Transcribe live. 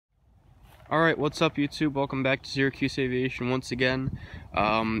Alright, what's up YouTube? Welcome back to Syracuse Aviation once again.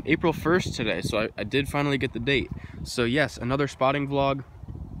 April 1st today, so I did finally get the date. So yes, another spotting vlog.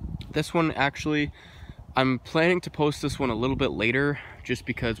 This one actually, I'm planning to post this one a little bit later, just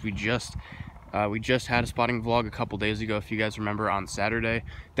because we just had a spotting vlog a couple days ago, if you guys remember, on Saturday.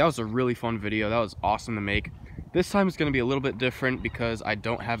 That was a really fun video. That was awesome to make. This time it's going to be a little bit different because I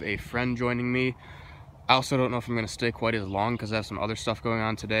don't have a friend joining me. I also don't know if I'm going to stay quite as long because I have some other stuff going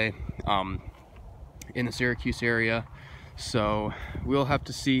on today in the Syracuse area. So we'll have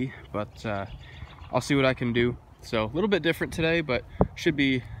to see, but I'll see what I can do. So a little bit different today, but should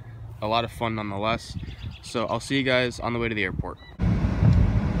be a lot of fun nonetheless. So I'll see you guys on the way to the airport.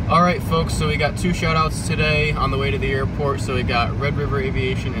 Alright folks, so we got two shout outs today on the way to the airport. So we got Red River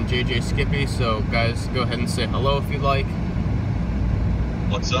Aviation and JJ Skippy. So guys, go ahead and say hello if you'd like.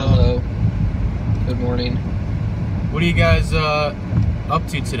 What's up? Hello. Good morning. What are you guys up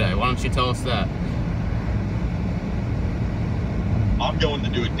to today? Why don't you tell us that? I'm going to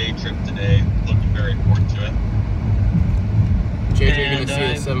do a day trip today. Looking very forward to it. JJ gonna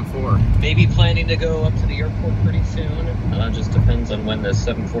see a 7-4. Maybe planning to go up to the airport pretty soon. Just depends on when the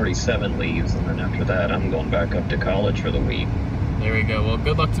 747 leaves, and then after that I'm going back up to college for the week. There we go. Well,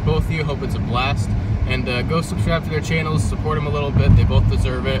 good luck to both of you. Hope it's a blast. And go subscribe to their channels, support them a little bit. They both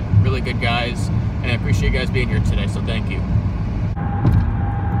deserve it. Really good guys. And I appreciate you guys being here today, so thank you.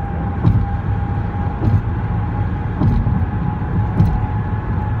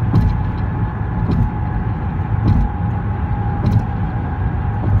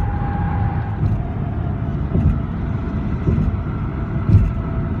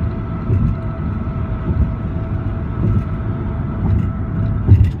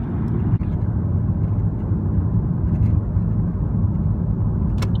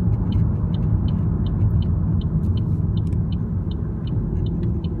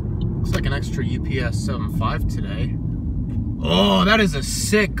 Like an extra UPS 7.5 today. Oh, that is a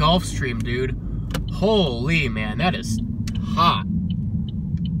sick Gulfstream, dude. Holy man, that is hot.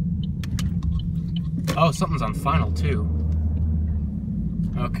 Oh, something's on final too.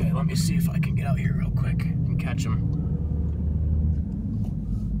 Okay, let me see if I can get out here real quick and catch him.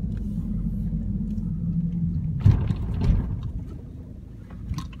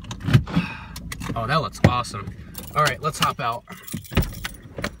 Oh, that looks awesome. All right, let's hop out.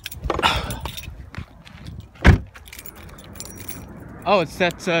 Oh, it's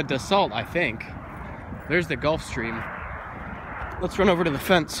that Dassault, I think. There's the Gulfstream. Let's run over to the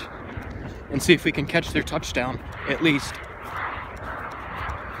fence and see if we can catch their touchdown, at least.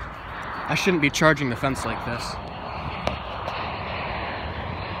 I shouldn't be charging the fence like this.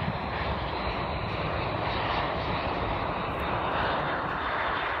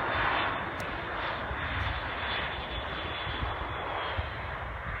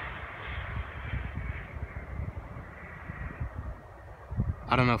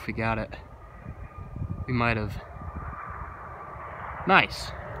 I don't know if we got it. We might have. Nice.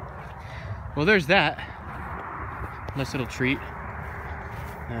 Well, there's that. Nice little treat.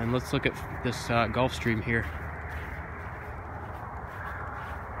 And let's look at this Gulfstream here.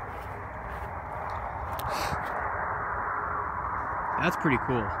 That's pretty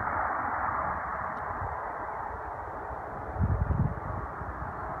cool.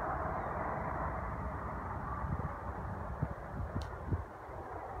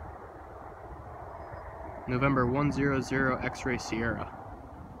 November 100 X-Ray Sierra.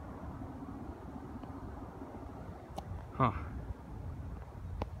 Huh.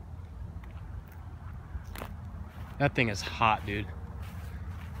 That thing is hot, dude.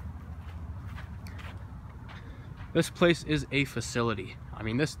 This place is a facility. I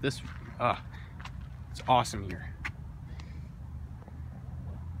mean, it's awesome here.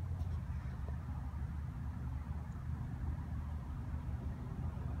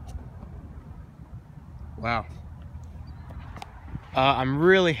 Wow. I'm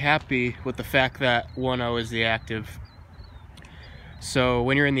really happy with the fact that 1.0 is the active. So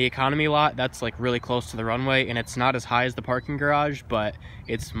when you're in the economy lot, that's like really close to the runway, and it's not as high as the parking garage, but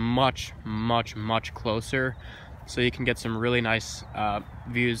it's much, much, much closer. So you can get some really nice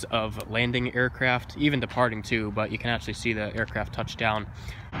views of landing aircraft, even departing too, but you can actually see the aircraft touch down.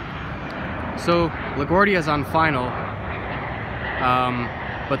 So LaGuardia's on final,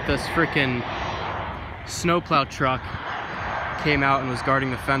 but this freaking snowplow truck came out and was guarding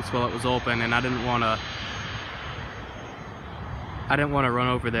the fence while it was open, and I didn't want to run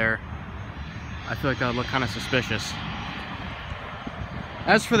over there. I feel like that would look kind of suspicious.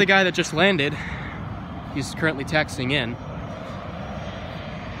 As for the guy that just landed, he's currently taxiing in.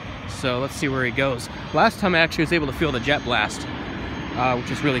 So let's see where he goes. Last time I actually was able to feel the jet blast.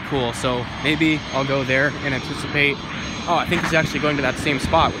 which is really cool. So maybe I'll go there and anticipate. Oh, I think he's actually going to that same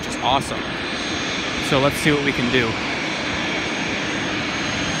spot, which is awesome. So let's see what we can do.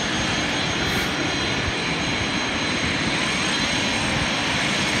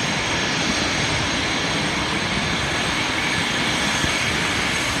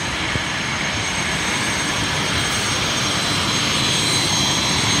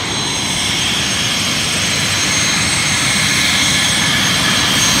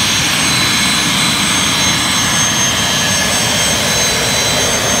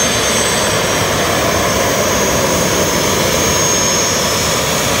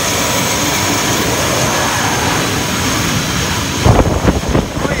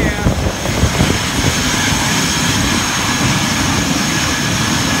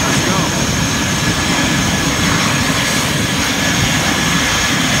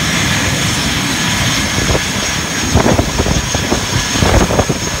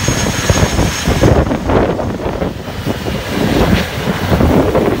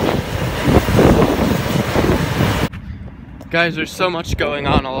 Guys, there's so much going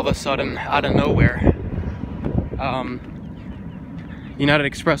on all of a sudden, out of nowhere. United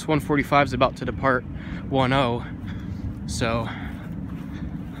Express 145 is about to depart 1-0, so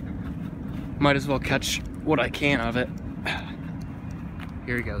might as well catch what I can of it.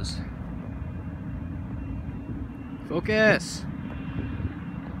 Here he goes. Focus!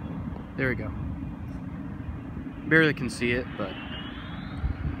 There we go. Barely can see it, but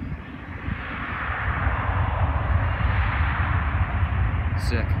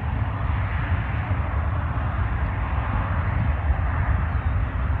sick.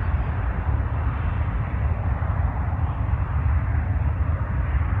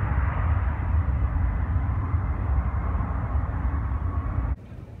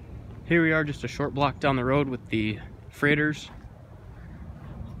 Here we are, just a short block down the road with the freighters.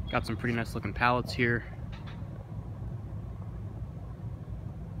 Got some pretty nice looking pallets here.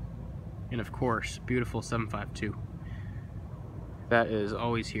 And of course, beautiful 752. That is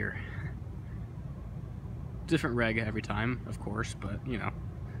always here. Different reg every time, of course, but you know,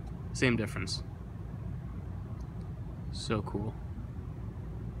 same difference. So cool.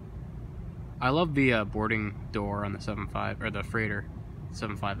 I love the boarding door on the 75 or the freighter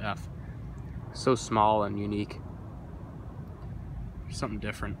 75F. So small and unique. Something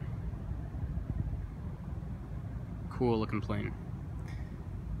different. Cool looking plane.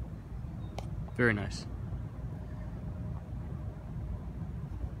 Very nice.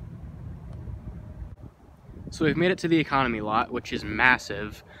 So we've made it to the economy lot, which is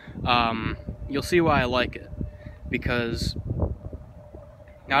massive. You'll see why I like it, because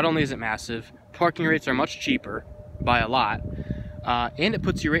not only is it massive, parking rates are much cheaper by a lot, and it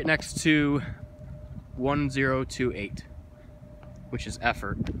puts you right next to 1028, which is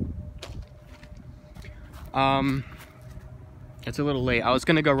effort. It's a little late. I was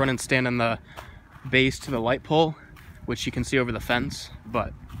gonna go run and stand on the base to the light pole, which you can see over the fence,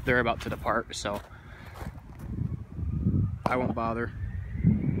 but they're about to depart, so I won't bother.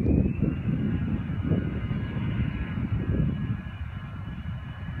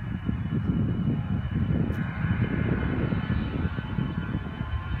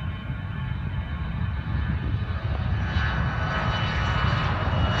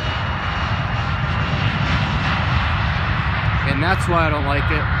 And that's why I don't like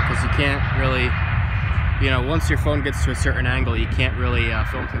it, because you can't really, you know, once your phone gets to a certain angle, you can't really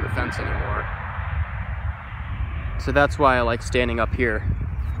film through the fence anymore. So that's why I like standing up here.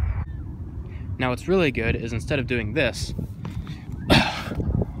 Now what's really good is instead of doing this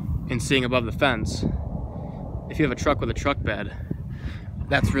and seeing above the fence, if you have a truck with a truck bed,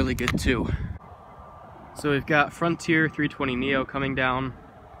 that's really good too. So we've got Frontier 320 Neo coming down,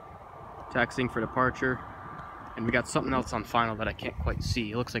 taxiing for departure. And we got something else on final that I can't quite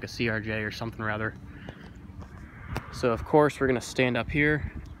see. It looks like a CRJ or something rather. So of course we're gonna stand up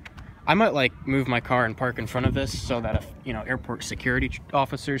here. I might like move my car and park in front of this so that if, you know, airport security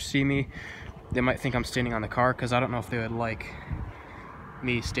officers see me, they might think I'm standing on the car, because I don't know if they would like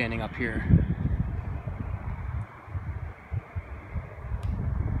me standing up here.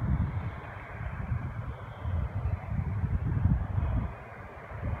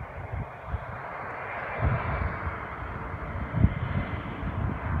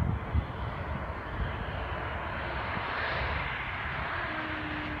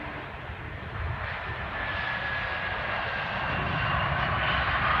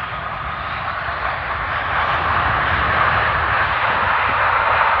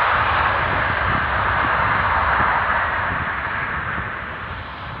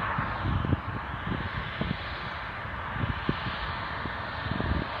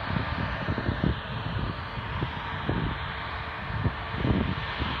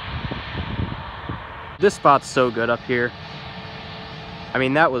 This spot's so good up here. I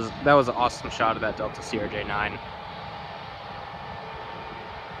mean, that was an awesome shot of that Delta CRJ9.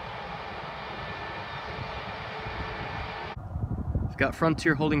 We've got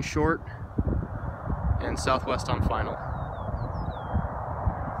Frontier holding short and Southwest on final.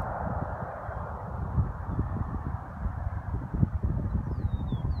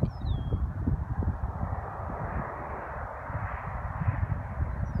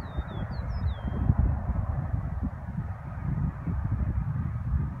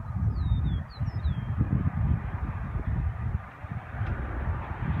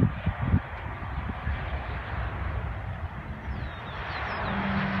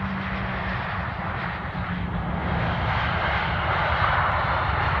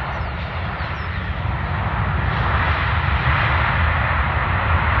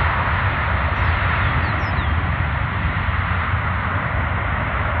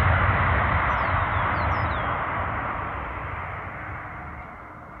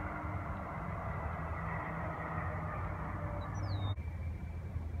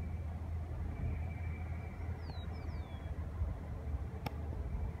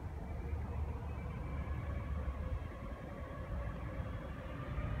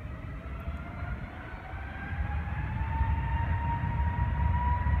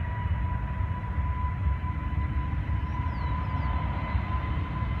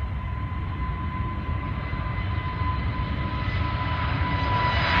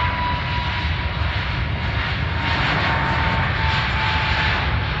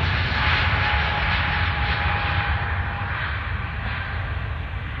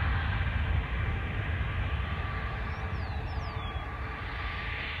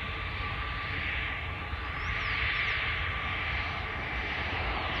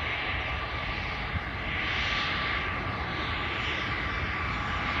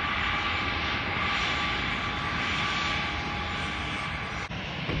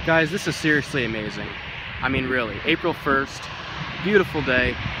 Guys, this is seriously amazing. I mean, really, April 1st, beautiful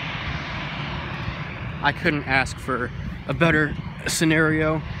day. I couldn't ask for a better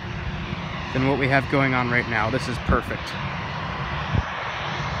scenario than what we have going on right now. This is perfect.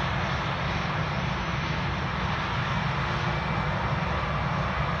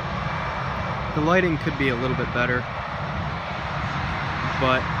 The lighting could be a little bit better,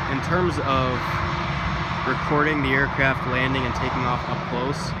 but in terms of recording the aircraft landing and taking off up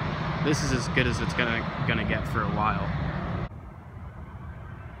close, this is as good as it's gonna get for a while.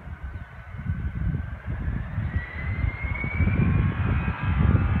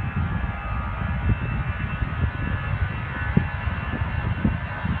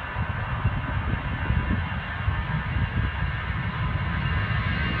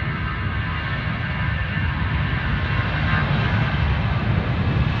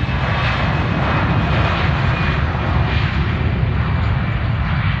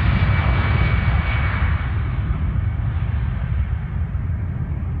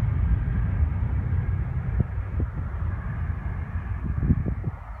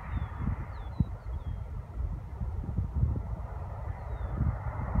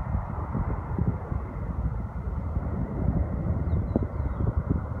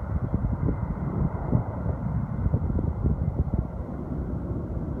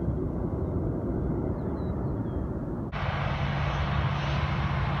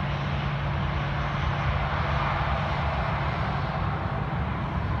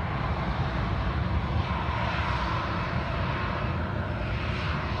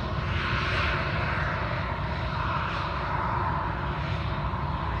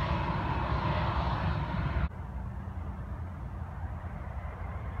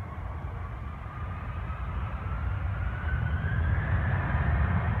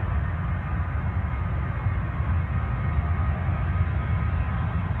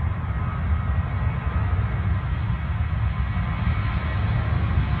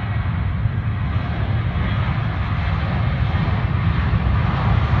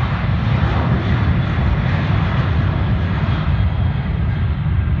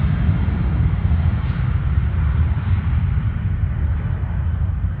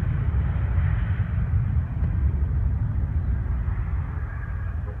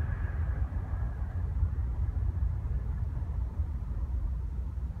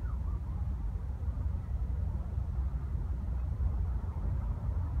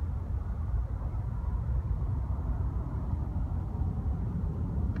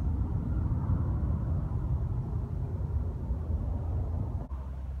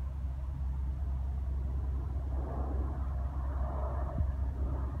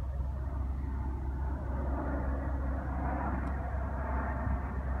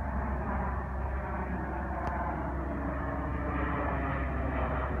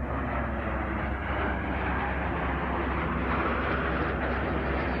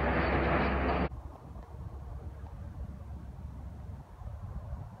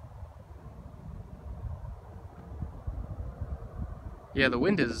 Yeah, the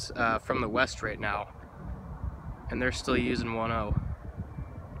wind is from the west right now, and they're still using 1.0.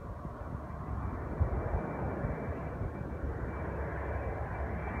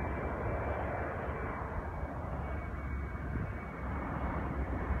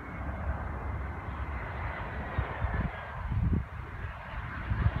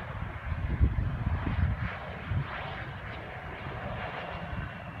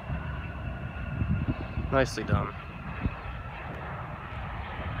 Nicely done.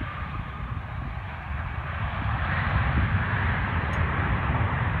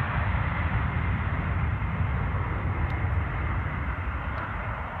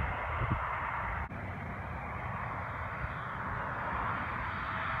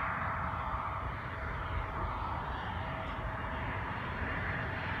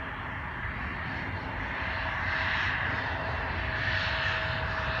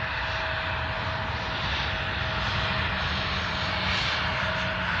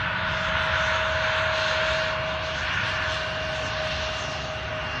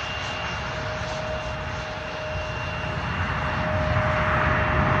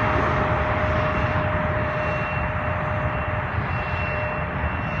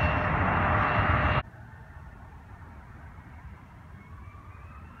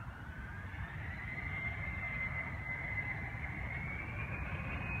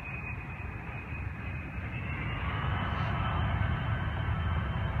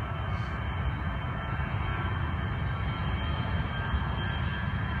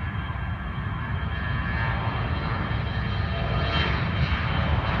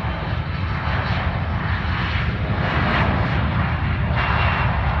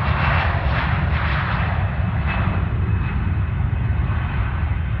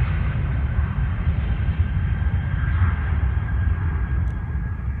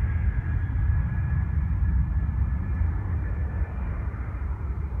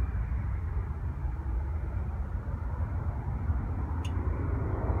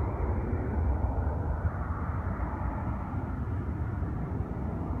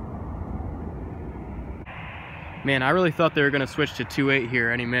 Man, I really thought they were going to switch to 2.8 here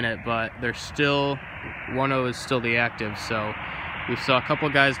any minute, but they're still, 1.0 is still the active, so we saw a couple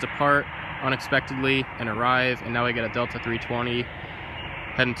guys depart unexpectedly and arrive, and now we got a Delta 320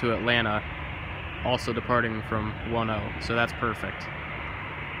 heading to Atlanta, also departing from 1.0, so that's perfect.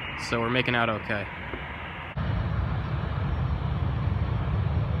 So we're making out okay.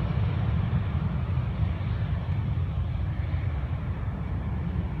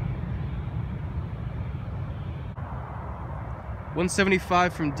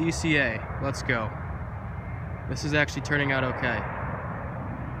 $175 from DCA. Let's go. This is actually turning out okay.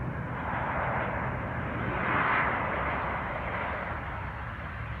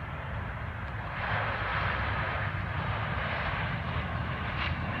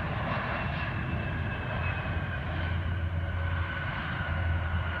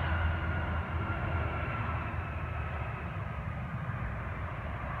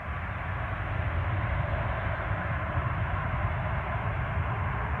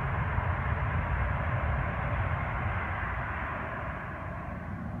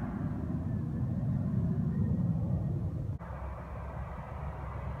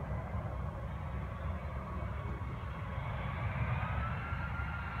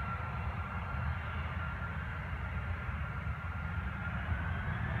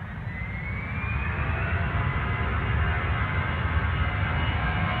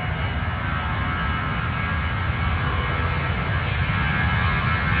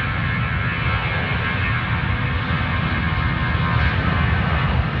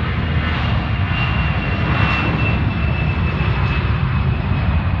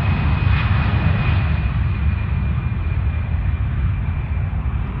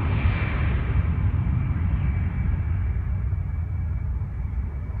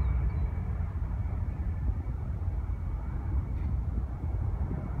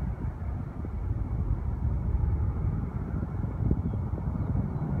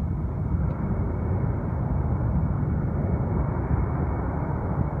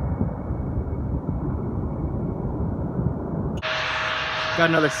 Got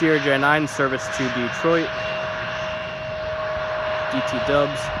another SYR J9 service to Detroit. DT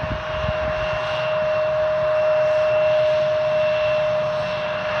Dubs.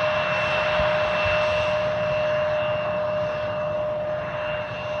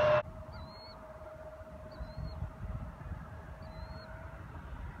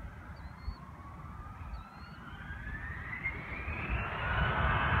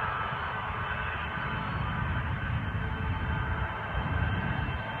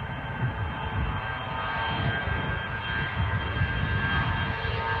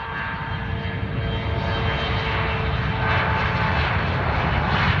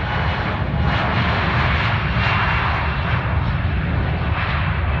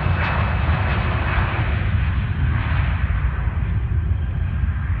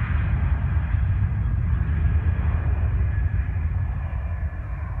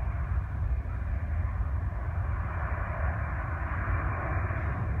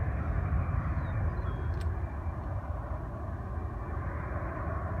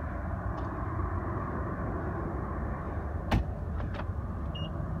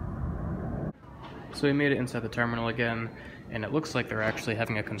 So we made it inside the terminal again, and it looks like they're actually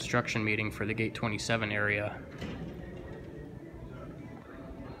having a construction meeting for the Gate 27 area.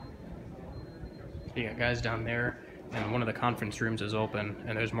 You got guys down there, and one of the conference rooms is open,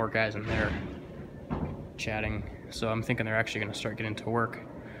 and there's more guys in there chatting. So I'm thinking they're actually going to start getting to work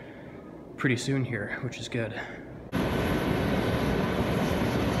pretty soon here, which is good.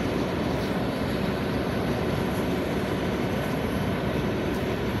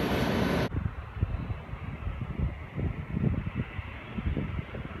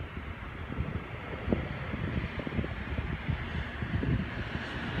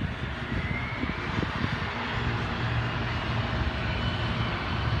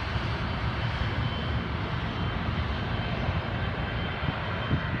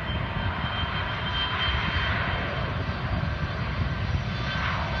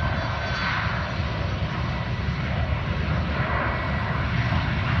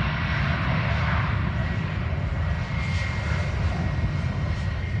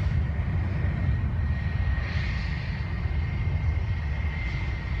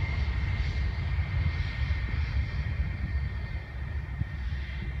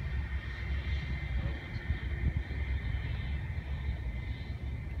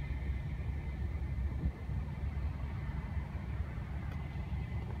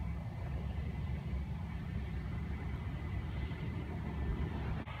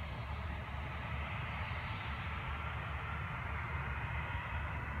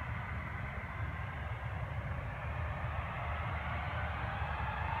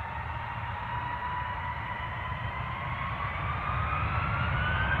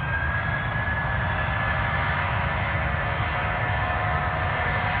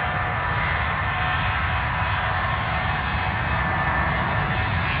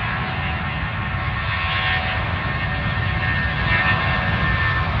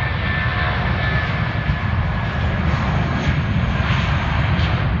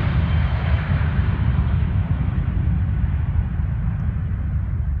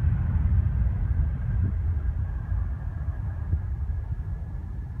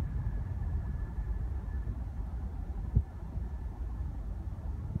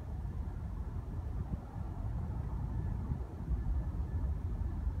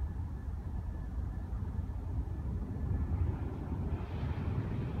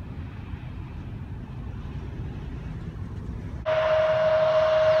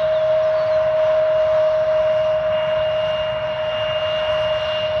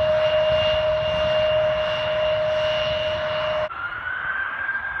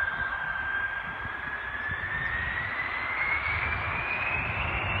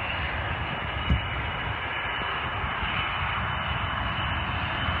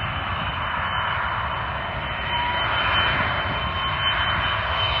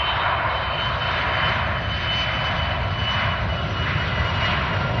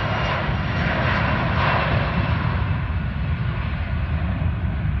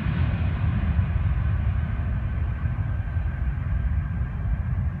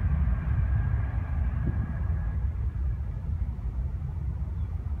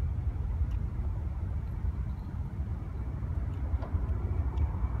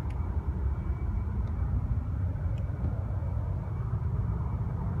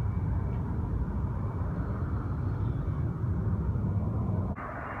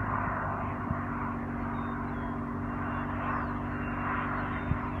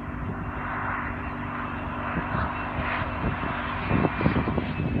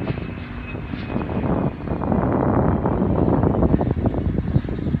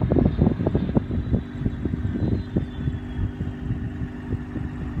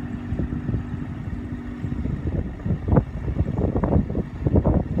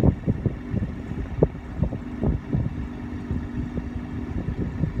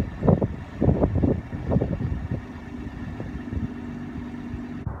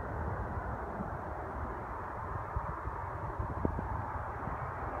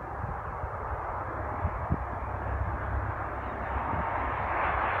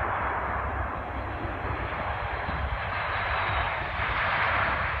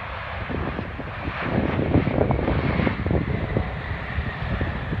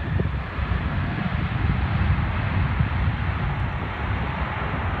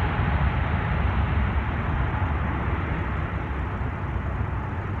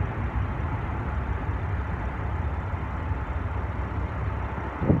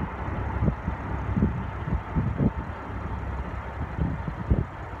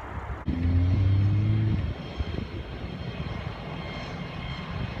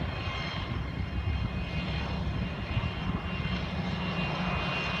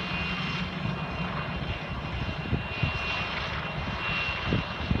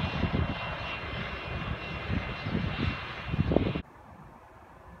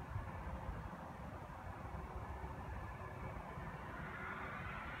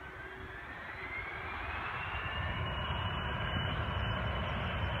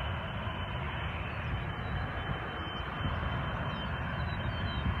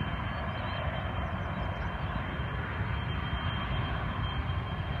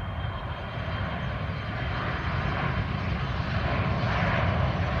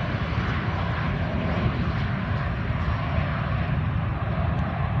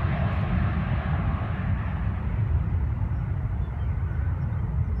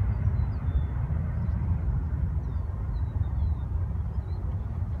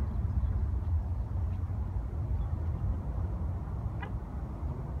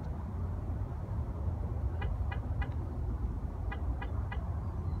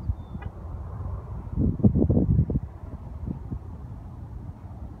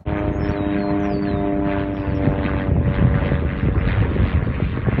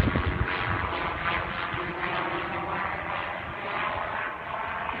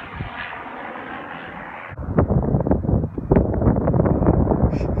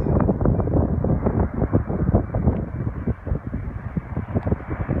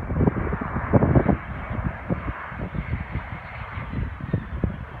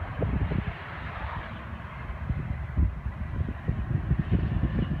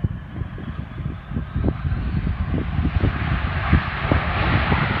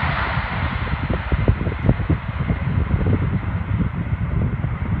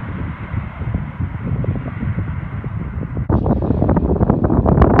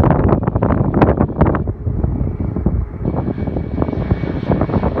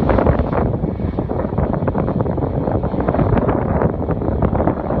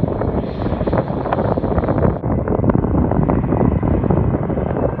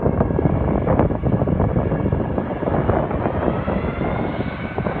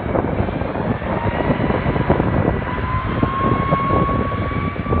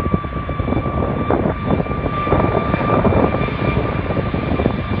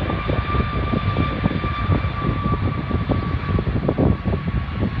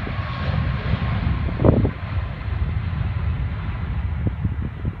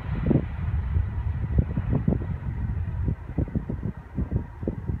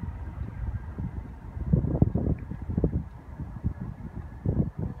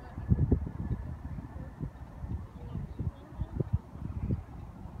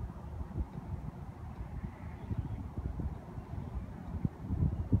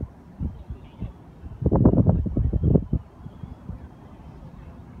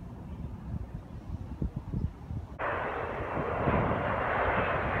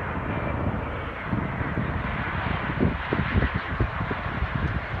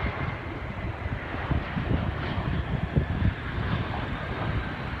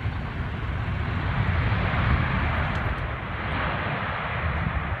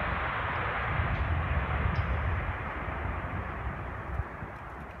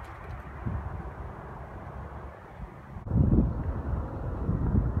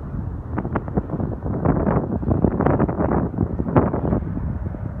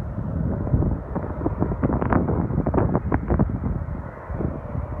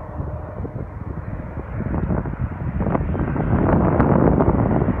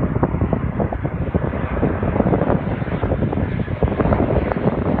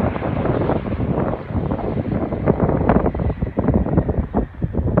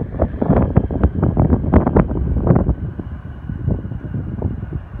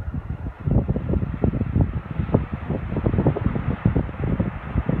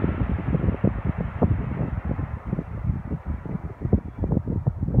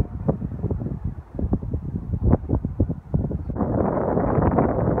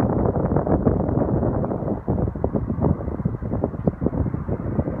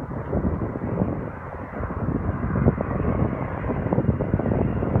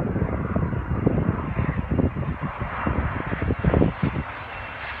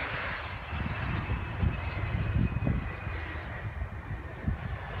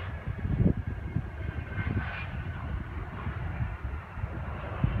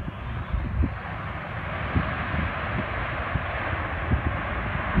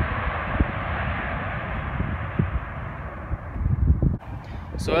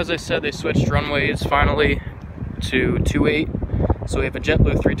 So as I said, they switched runways finally to 2.8. So we have a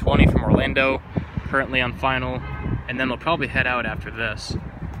JetBlue 320 from Orlando, currently on final, and then we'll probably head out after this.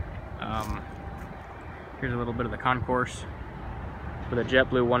 Here's a little bit of the concourse with a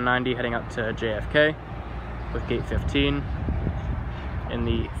JetBlue 190 heading up to JFK with gate 15 in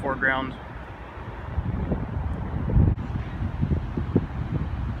the foreground.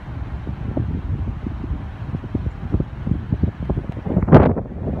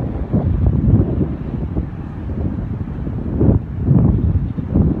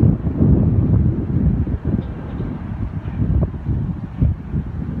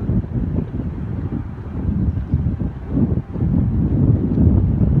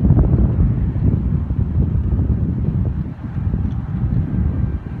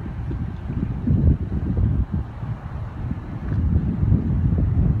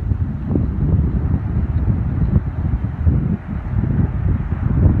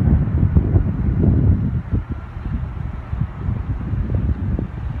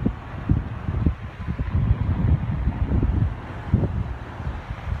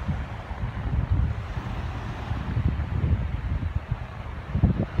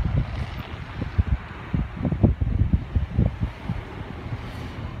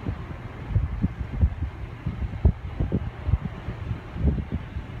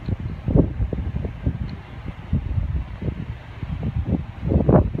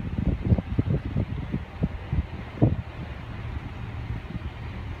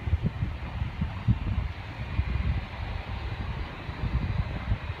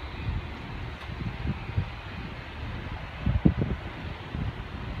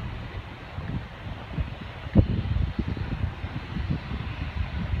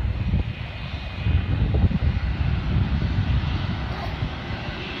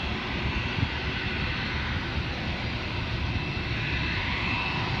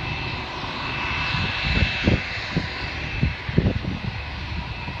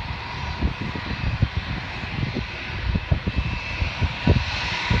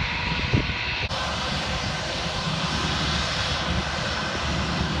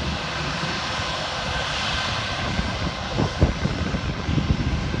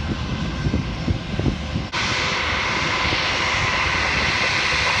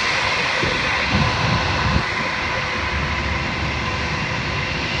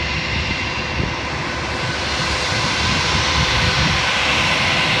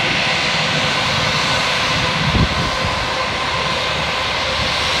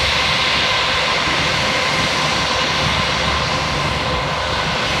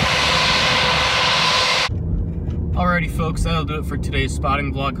 Alrighty folks, that'll do it for today's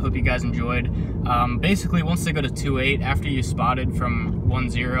spotting vlog. Hope you guys enjoyed. Basically, once they go to 2.8, after you spotted from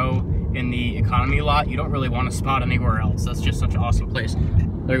 1.0 in the economy lot, you don't really want to spot anywhere else. That's just such an awesome place.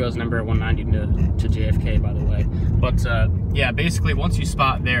 There goes number 190 to JFK, by the way. But yeah, basically once you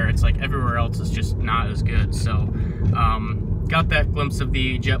spot there, it's like everywhere else is just not as good. So got that glimpse of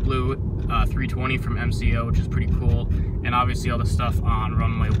the JetBlue 320 from MCO, which is pretty cool, and obviously all the stuff on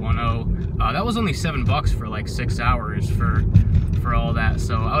runway 10. That was only $7 for like 6 hours for all that,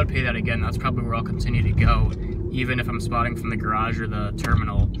 so I would pay that again. That's probably where I'll continue to go, even if I'm spotting from the garage or the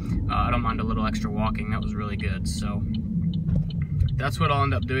terminal. I don't mind a little extra walking. That was really good. So that's what I'll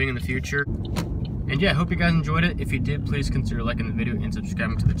end up doing in the future. And yeah, I hope you guys enjoyed it. If you did, please consider liking the video and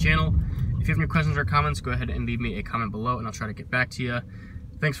subscribing to the channel. If you have any questions or comments, go ahead and leave me a comment below and I'll try to get back to you.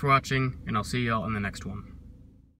 Thanks for watching, and I'll see y'all in the next one.